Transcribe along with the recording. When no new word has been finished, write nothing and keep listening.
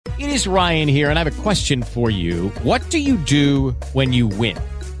It is Ryan here, and I have a question for you. What do you do when you win?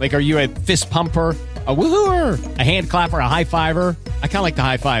 Like, are you a fist pumper, a woohooer, a hand clapper, a high fiver? I kind of like the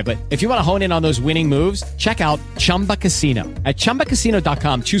high five, but if you want to hone in on those winning moves, check out Chumba Casino. At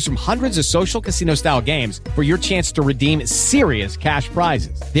ChumbaCasino.com, choose from hundreds of social casino-style games for your chance to redeem serious cash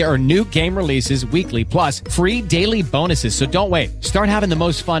prizes. There are new game releases weekly, plus free daily bonuses. So don't wait. Start having the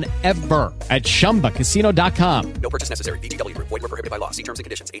most fun ever at ChumbaCasino.com. No purchase necessary. VGW Group. Void where prohibited by law. See terms and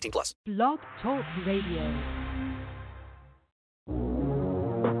conditions. 18 plus. Blog Talk Radio.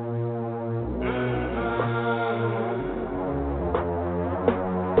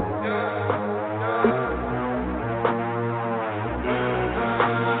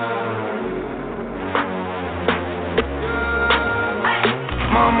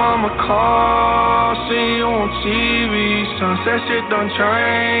 My mama called, see you on TV. Sunset shit done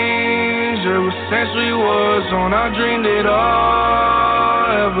changed. Ever since we was on, I dreamed it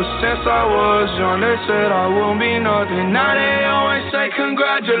all. Ever since I was young, they said I won't be nothing. Now they always say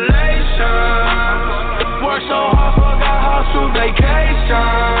congratulations. Worked so hard, forgot how to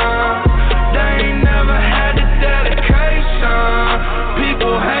vacation. They ain't never had the dedication.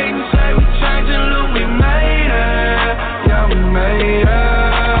 People hate and say we changing, look, we made it. Yeah, we made it.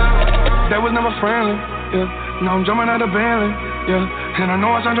 They was never friendly, yeah. Now I'm jumping out of Bentley, yeah. And I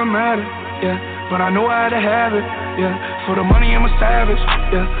know I sound dramatic, yeah. But I know I had to have it, yeah. For the money I'm a savage,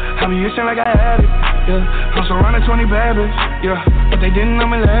 yeah. I be itching like I had it, yeah. I'm surrounded 20 bad bitches, yeah. But they didn't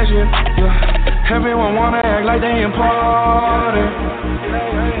know me last year, yeah. Everyone wanna act like they important,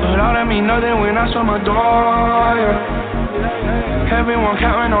 but all that mean nothing when I saw my door, yeah. Everyone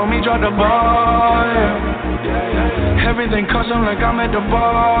counting on me, drop the ball, yeah. Everything custom like I'm at the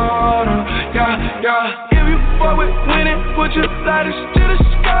bottom, yeah, yeah. If you fuck with winning, put your lighters to the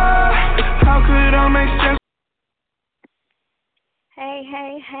sky. How could I make sense?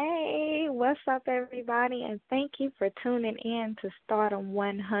 Hey, what's up, everybody? And thank you for tuning in to Stardom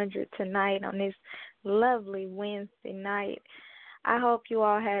 100 tonight on this lovely Wednesday night. I hope you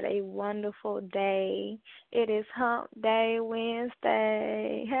all had a wonderful day. It is Hump Day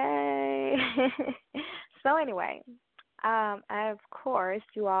Wednesday. Hey. So anyway, of course,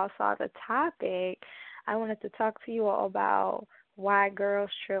 you all saw the topic. I wanted to talk to you all about why Girls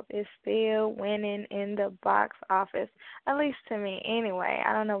Trip is still winning in the box office, at least to me anyway.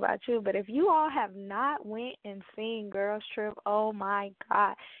 I don't know about you, but if you all have not went and seen Girls Trip, oh my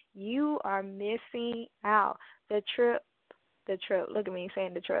God, you are missing out. The trip, look at me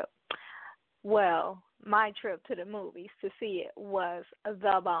saying the trip. Well, my trip to the movies to see it was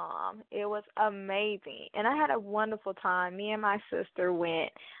the bomb. It was amazing. And I had a wonderful time. Me and my sister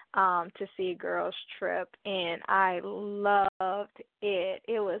went to see Girls Trip, and I loved it.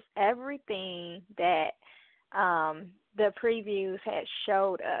 It was everything that the previews had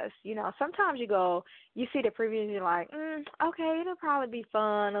showed us. You know, sometimes you see the previews and you're like, okay, it'll probably be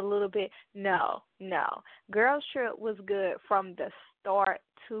fun a little bit. No. Girls Trip was good from the start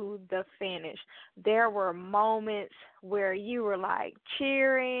to the finish. There were moments where you were like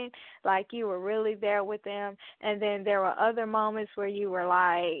cheering, like you were really there with them, and then there were other moments where you were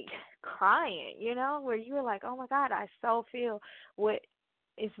like crying, you know, where you were like, oh my God, I so feel what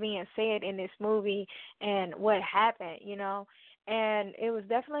is being said in this movie and what happened, you know. And it was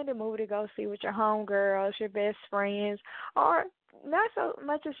definitely the movie to go see with your homegirls, your best friends, or not so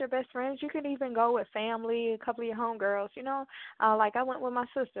much as your best friends. You could even go with family, a couple of your homegirls, you know. Like I went with my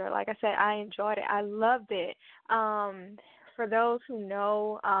sister. Like I said, I enjoyed it. I loved it. For those who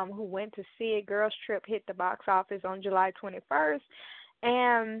know, who went to see it, Girls Trip hit the box office on July 21st.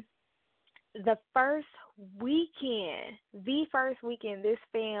 And the first weekend, this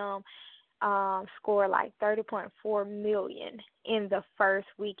film scored like $30.4 million in the first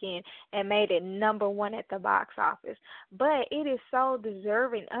weekend and made it number one at the box office. But it is so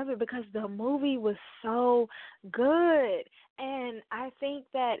deserving of it because the movie was so good. And I think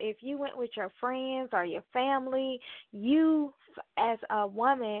that if you went with your friends or your family, you, as a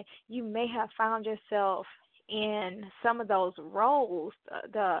woman, you may have found yourself in some of those roles,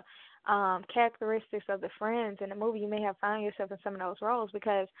 the characteristics of the friends in the movie. You may have found yourself in some of those roles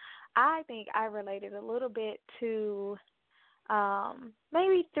because I think I related a little bit to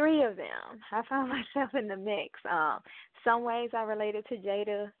maybe three of them. I found myself in the mix. Some ways I related to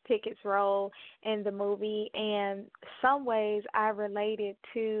Jada Pickett's role in the movie, and some ways I related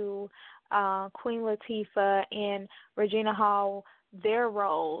to Queen Latifah and Regina Hall, their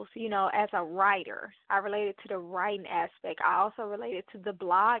roles, you know, as a writer. I related to the writing aspect. I also related to the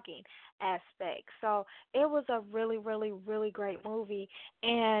blogging aspect. So it was a really, really, really great movie.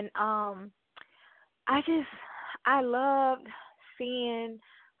 And I loved seeing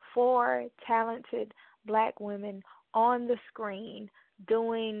four talented black women on the screen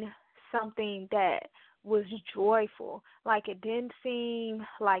doing something that was joyful. Like it didn't seem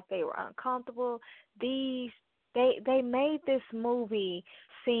like they were uncomfortable. They made this movie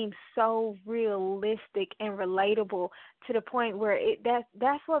seem so realistic and relatable to the point where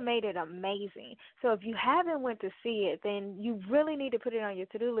that's what made it amazing. So if you haven't went to see it, then you really need to put it on your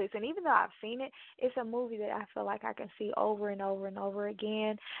to-do list. And even though I've seen it, it's a movie that I feel like I can see over and over and over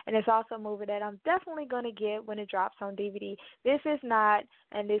again. And it's also a movie that I'm definitely going to get when it drops on DVD. This is not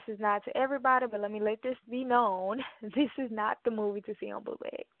to everybody, but let me let this be known. This is not the movie to see on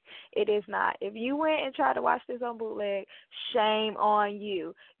bootleg. It is not. If you went and tried to watch this on bootleg, shame on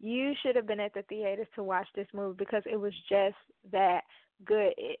you. You should have been at the theaters to watch this movie because it was just that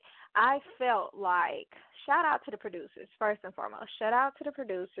good. I felt like, shout out to the producers, first and foremost. Shout out to the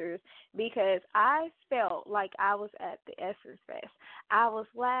producers because I felt like I was at the Essence Fest. I was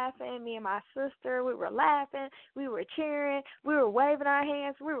laughing. Me and my sister, we were laughing. We were cheering. We were waving our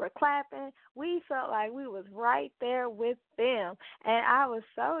hands. We were clapping. We felt like we was right there with them. And I was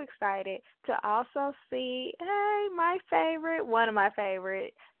so excited to also see, one of my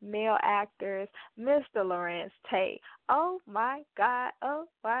favorite male actors, Mr. Lawrence Tate. Oh my God,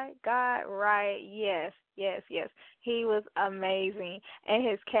 right, yes. He was amazing. And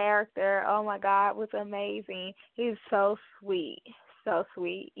his character, oh my God, was amazing. He's so sweet,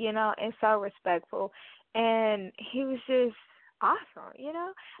 and so respectful. And he was just awesome,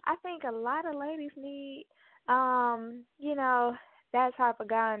 I think a lot of ladies need, that type of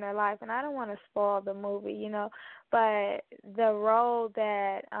guy in their life. And I don't want to spoil the movie, but the role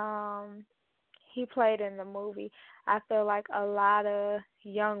that he played in the movie, I feel like a lot of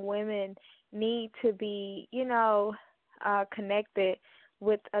young women need to be, connected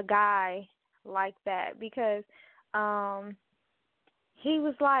with a guy like that because he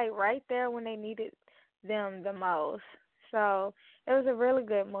was like right there when they needed them the most. So it was a really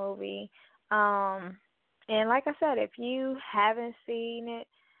good movie. And like I said, if you haven't seen it,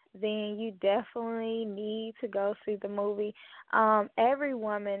 then you definitely need to go see the movie. Every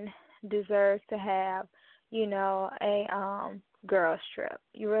woman deserves to have, a girls trip.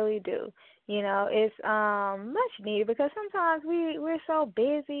 You really do. It's much needed because sometimes we're so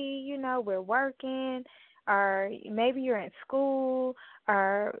busy, we're working, or maybe you're in school,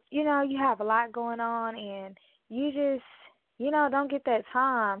 or you have a lot going on and you just don't get that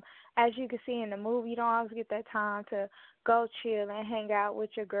time. As you can see in the movie, you don't always get that time to go chill and hang out with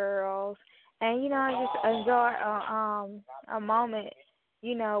your girls and just enjoy a moment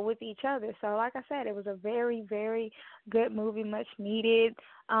with each other. So like I said, it was a very, very good movie, much needed.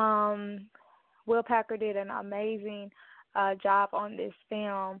 Will Packer did an amazing job on this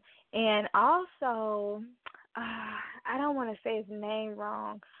film. And also, I don't want to say his name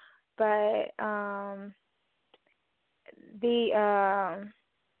wrong, but I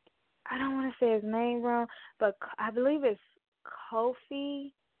don't want to say his name wrong, but I believe it's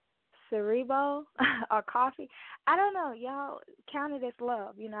Kofi Cerebo or Coffee. I don't know. Y'all count it as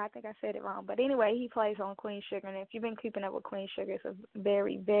love. I think I said it wrong. But anyway, he plays on Queen Sugar. And if you've been keeping up with Queen Sugar, it's a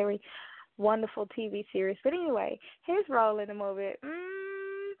very, very wonderful TV series. But anyway, his role in the movie,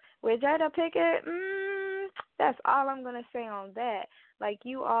 with Jada Pinkett, that's all I'm going to say on that. Like,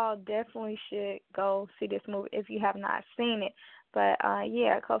 you all definitely should go see this movie if you have not seen it. But,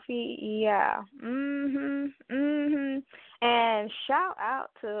 yeah, Kofi, yeah. And shout out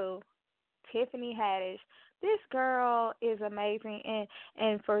to Tiffany Haddish. This girl is amazing,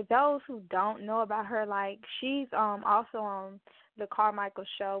 and for those who don't know about her, like, she's also on the Carmichael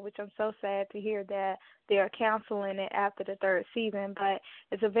Show, which I'm so sad to hear that they're canceling it after the third season. But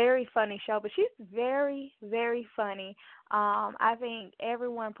it's a very funny show. But she's very, very funny. I think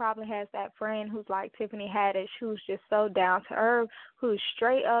everyone probably has that friend who's like Tiffany Haddish, who's just so down to earth, who's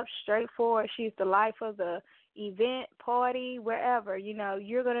straight up, straightforward. She's the life of the event, party, wherever,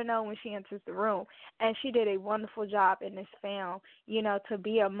 you're going to know when she enters the room. And she did a wonderful job in this film, to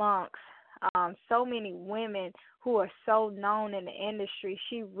be amongst so many women who are so known in the industry.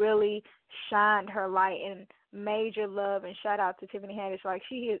 She really shined her light and major love, and shout out to Tiffany Haddish. Like,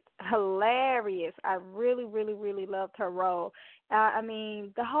 she is hilarious. I really, really, really loved her role. I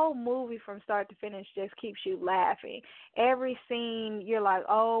mean, the whole movie from start to finish just keeps you laughing. Every scene, you're like,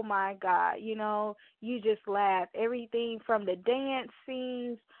 oh my God, you just laugh. Everything from the dance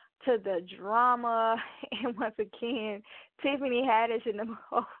scenes to the drama, and once again, Tiffany Haddish in the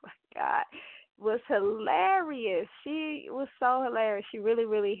oh my God, was hilarious. She was so hilarious. She really,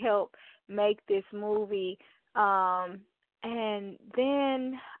 really helped make this movie And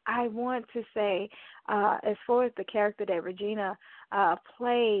then I want to say, as far as the character that Regina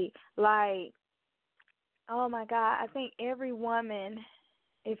played, like, oh my God, I think every woman,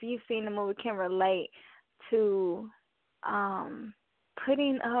 if you've seen the movie, can relate to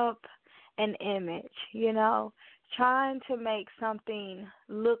putting up an image, trying to make something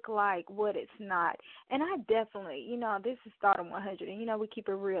look like what it's not. And I definitely, this is Stardom 100, and we keep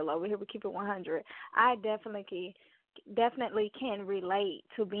it real over here. We keep it 100. I definitely can relate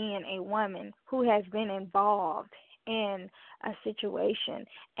to being a woman who has been involved in a situation,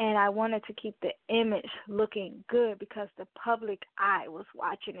 and I wanted to keep the image looking good because the public eye was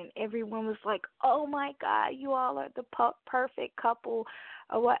watching, and everyone was like, oh my God, you all are the perfect couple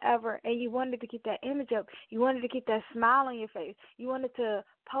or whatever, and you wanted to keep that image up. You wanted to keep that smile on your face. You wanted to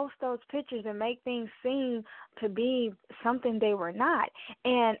post those pictures and make things seem to be something they were not.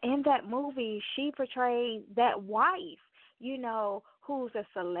 And in that movie, she portrayed that wife, who's a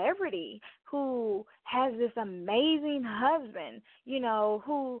celebrity, who has this amazing husband,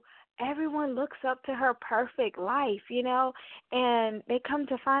 who everyone looks up to her perfect life, and they come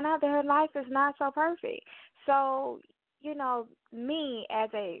to find out that her life is not so perfect. So, me as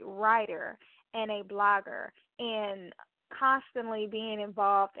a writer and a blogger and constantly being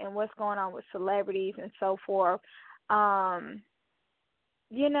involved in what's going on with celebrities and so forth,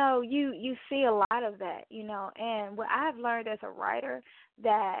 you see a lot of that, and what I've learned as a writer,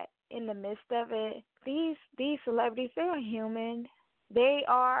 that in the midst of it, these celebrities, they are human. They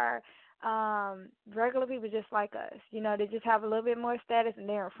are regular people just like us. They just have a little bit more status and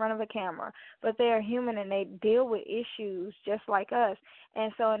they're in front of a camera. But they are human and they deal with issues just like us.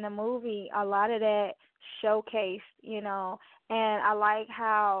 And so in the movie, a lot of that showcased, and I like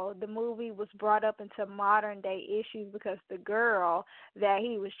how the movie was brought up into modern day issues because the girl that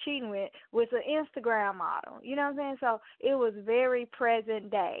he was cheating with was an Instagram model. You know what I'm saying? So it was very present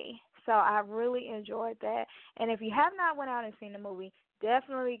day. So I really enjoyed that. And if you have not went out and seen the movie,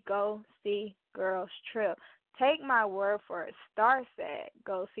 definitely go see Girls Trip. Take my word for it. Starr said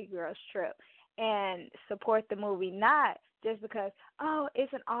go see Girls Trip and support the movie, not just because,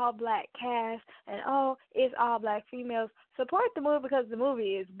 it's an all-black cast and, it's all black females. Support the movie because the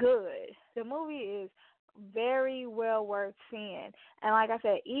movie is good. The movie is very well worth seeing. And like I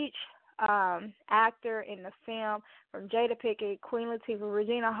said, each actor in the film, from Jada Pinkett, Queen Latifah,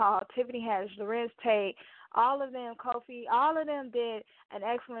 Regina Hall, Tiffany Haddish, Lorenz Tate, all of them, Kofi, all of them did an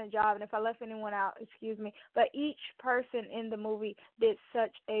excellent job. And if I left anyone out, excuse me. But each person in the movie did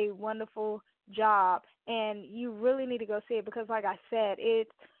such a wonderful job, and you really need to go see it because, like I said,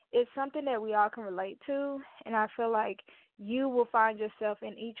 it's something that we all can relate to, and I feel like you will find yourself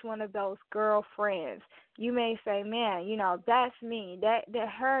in each one of those girlfriends. You may say, man, that's me. That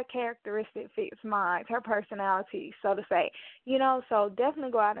her characteristic fits mine, her personality, so to say. So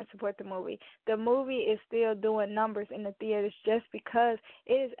definitely go out and support the movie. The movie is still doing numbers in the theaters just because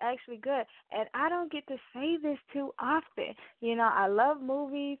it is actually good. And I don't get to say this too often. I love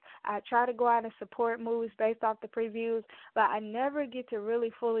movies. I try to go out and support movies based off the previews, but I never get to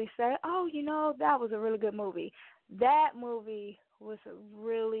really fully say, that was a really good movie. That movie was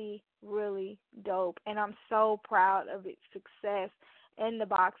really, really dope, and I'm so proud of its success in the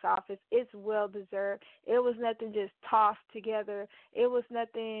box office. It's well-deserved. It was nothing just tossed together. It was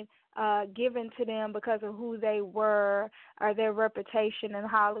nothing given to them because of who they were or their reputation in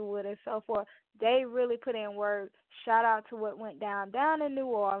Hollywood and so forth. They really put in work. Shout out to what went down in New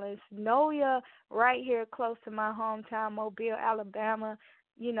Orleans. Noya, right here close to my hometown, Mobile, Alabama.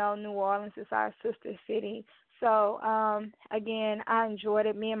 New Orleans is our sister city. So, again, I enjoyed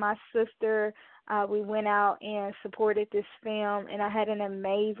it. Me and my sister, we went out and supported this film, and I had an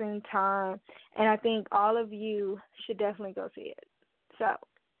amazing time. And I think all of you should definitely go see it. So,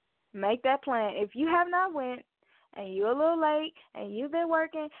 make that plan. If you have not went and you're a little late and you've been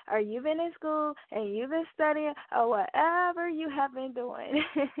working or you've been in school and you've been studying or whatever you have been doing,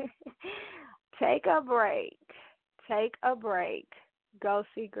 take a break. Go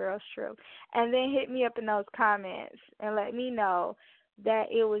see Girls Trip. And then hit me up in those comments and let me know that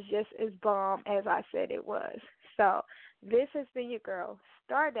it was just as bomb as I said it was. So this has been your girl,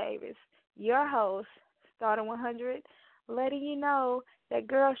 Starr Davis, your host, Starter 100, letting you know that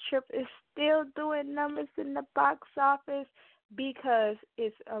Girls Trip is still doing numbers in the box office because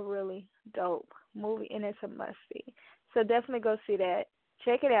it's a really dope movie and it's a must-see. So definitely go see that.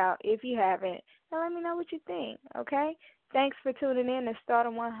 Check it out if you haven't, and let me know what you think, okay? Thanks for tuning in to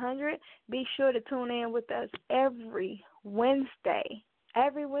Stardom 100. Be sure to tune in with us every Wednesday.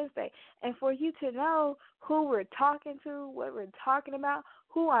 And for you to know who we're talking to, what we're talking about,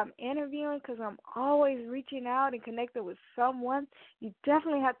 who I'm interviewing because I'm always reaching out and connecting with someone, you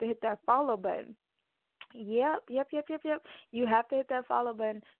definitely have to hit that follow button. Yep. You have to hit that follow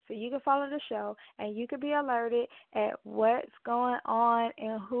button so you can follow the show and you can be alerted at what's going on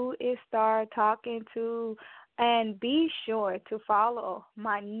and who is Starr talking to. And be sure to follow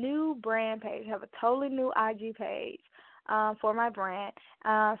my new brand page. I have a totally new IG page for my brand.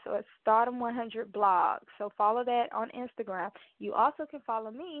 So it's Stardom 100 blog. So follow that on Instagram. You also can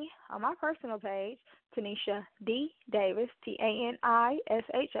follow me on my personal page, Tanisha D. Davis, Tanisha,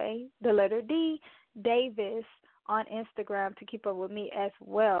 the letter D, Davis, on Instagram to keep up with me as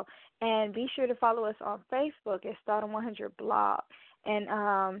well. And be sure to follow us on Facebook at Stardom 100 blog.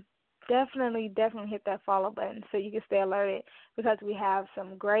 And definitely hit that follow button so you can stay alerted because we have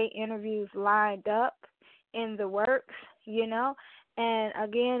some great interviews lined up in the works, And,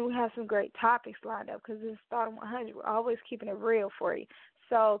 again, we have some great topics lined up because this is Stardom 100. We're always keeping it real for you.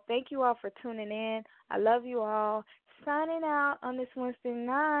 So thank you all for tuning in. I love you all. Signing out on this Wednesday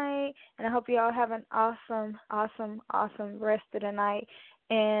night, and I hope you all have an awesome rest of the night.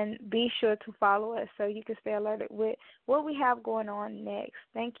 And be sure to follow us so you can stay alerted with what we have going on next.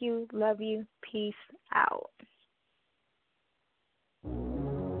 Thank you. Love you. Peace out.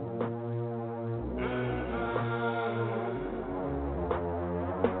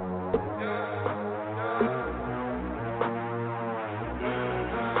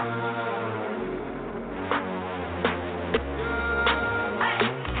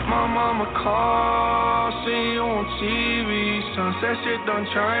 My mama called, see you on TV. Sunset shit done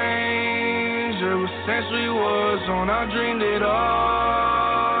changed. Ever since we was on, I dreamed it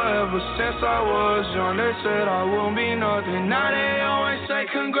all. Ever since I was young, they said I won't be nothing. Now they always say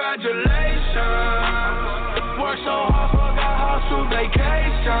congratulations. Worked so hard, forgot hustle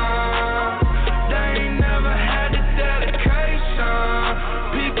vacation. They ain't never had the dedication.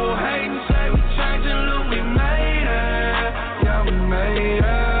 People hating, say we changing, look, we made it. Yeah, we made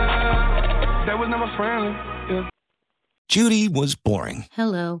it. That was never friendly, yeah. Judy was boring.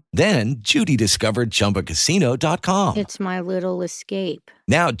 Hello. Then Judy discovered ChumbaCasino.com. It's my little escape.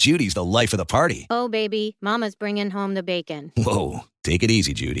 Now Judy's the life of the party. Oh, baby, mama's bringing home the bacon. Whoa, take it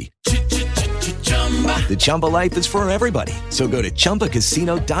easy, Judy. The Chumba life is for everybody. So go to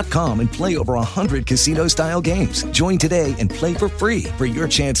ChumbaCasino.com and play over 100 casino-style games. Join today and play for free for your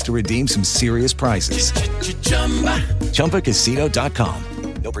chance to redeem some serious prizes. ChumbaCasino.com.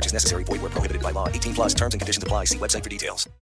 No purchase necessary. Void where prohibited by law. 18 plus terms and conditions apply. See website for details.